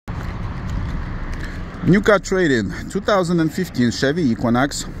New car trade-in, 2015 Chevy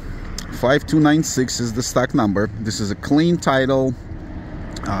Equinox, 5296 is the stock number. This is a clean title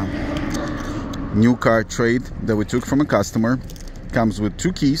new car trade that we took from a customer. Comes with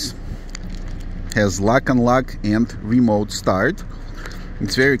 2 keys, has lock unlock and remote start.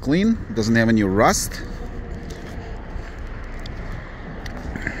 It's very clean, doesn't have any rust.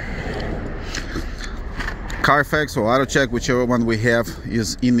 Carfax or auto check, whichever one we have,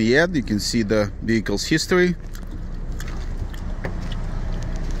 is in the ad. You can see the vehicle's history.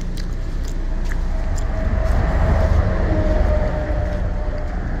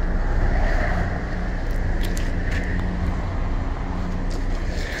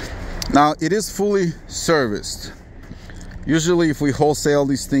 Now it is fully serviced. Usually if we wholesale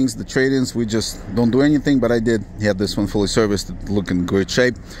these things, the trade-ins, we just don't do anything, but I did have this one fully serviced. It look in great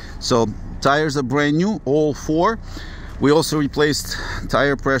shape. So tires are brand new, all 4. We also replaced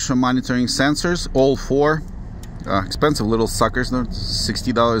tire pressure monitoring sensors, all 4. Expensive little suckers, they're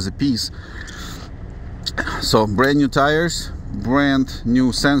 $60 a piece. So brand new tires, brand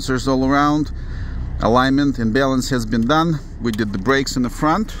new sensors all around. Alignment and balance has been done. We did the brakes in the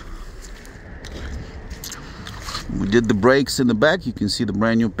front. We did the brakes in the back. You can see the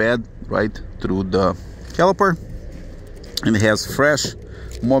brand new pad right through the caliper. And it has fresh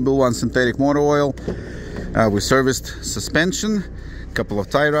Mobil 1 synthetic motor oil. We serviced suspension, a couple of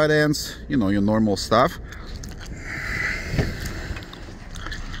tie rod ends, you know, your normal stuff.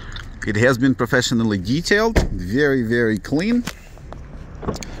 It has been professionally detailed, very, very clean.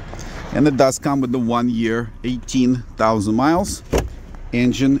 And it does come with the 1 year, 18,000 miles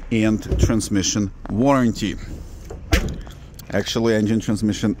engine and transmission warranty. Actually, engine,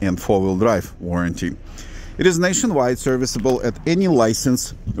 transmission, and 4-wheel drive warranty. It is nationwide, serviceable at any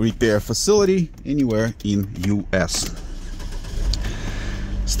licensed repair facility anywhere in US.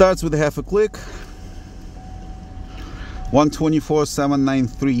 Starts with half a click.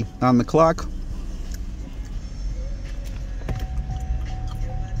 124,793 on the clock.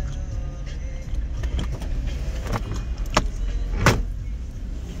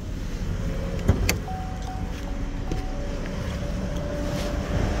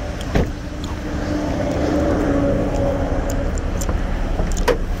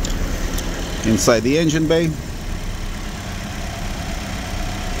 Inside the engine bay,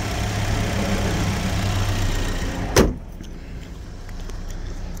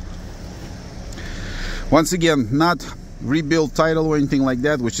 once again, not rebuilt title or anything like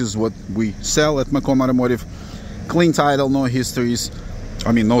that, which is what we sell at Macomb Automotive. Clean title, no histories,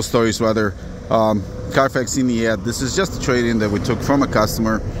 I mean no stories rather. Carfax in the ad. This is just a trade-in that we took from a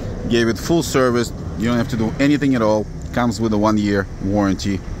customer, gave it full service. You don't have to do anything at all. Comes with a 1 year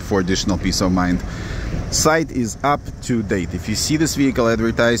warranty for additional peace of mind. Site is up to date. If you see this vehicle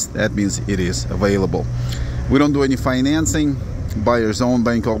advertised, that means it is available. We don't do any financing. Buyer's own,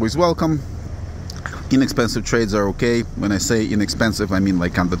 bank always welcome. Inexpensive trades are okay. When I say inexpensive, I mean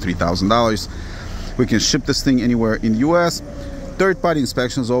like under $3,000. We can ship this thing anywhere in the US. Third-party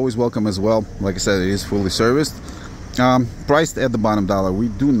inspection is always welcome as well. Like I said, it is fully serviced. Priced at the bottom dollar. We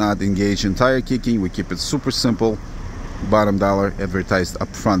do not engage in tire kicking. We keep it super simple. Bottom dollar advertised up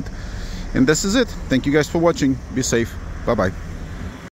front. And this is it. Thank you guys for watching. Be safe. Bye bye.